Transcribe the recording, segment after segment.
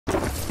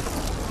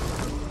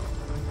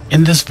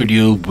In this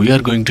video, we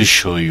are going to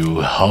show you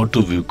how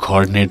to view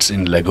coordinates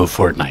in LEGO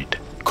Fortnite.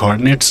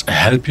 Coordinates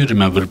help you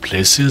remember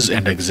places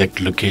and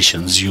exact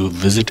locations you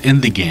visit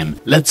in the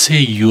game. Let's say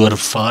you are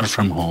far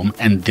from home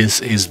and this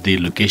is the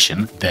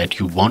location that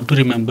you want to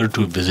remember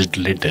to visit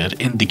later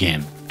in the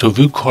game. To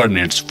view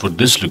coordinates for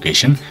this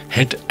location,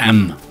 hit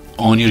M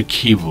on your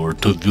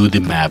keyboard to view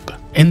the map.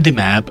 In the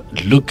map,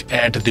 look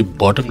at the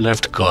bottom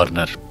left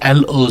corner.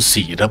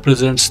 LOC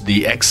represents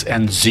the X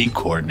and Z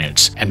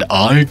coordinates and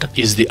Alt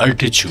is the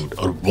altitude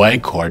or Y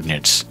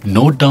coordinates.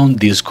 Note down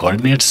these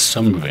coordinates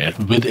somewhere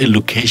with a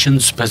location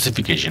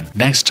specification.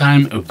 Next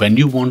time when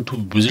you want to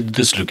visit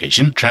this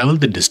location, travel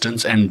the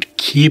distance and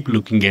keep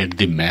looking at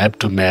the map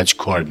to match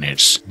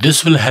coordinates.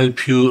 This will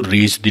help you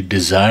reach the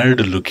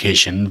desired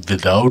location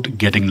without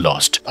getting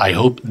lost. I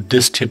hope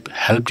this tip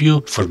helped you.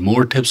 For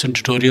more tips and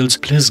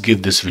tutorials, please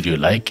give this video a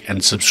like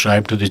and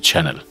subscribe to the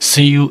channel.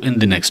 See you in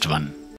the next one.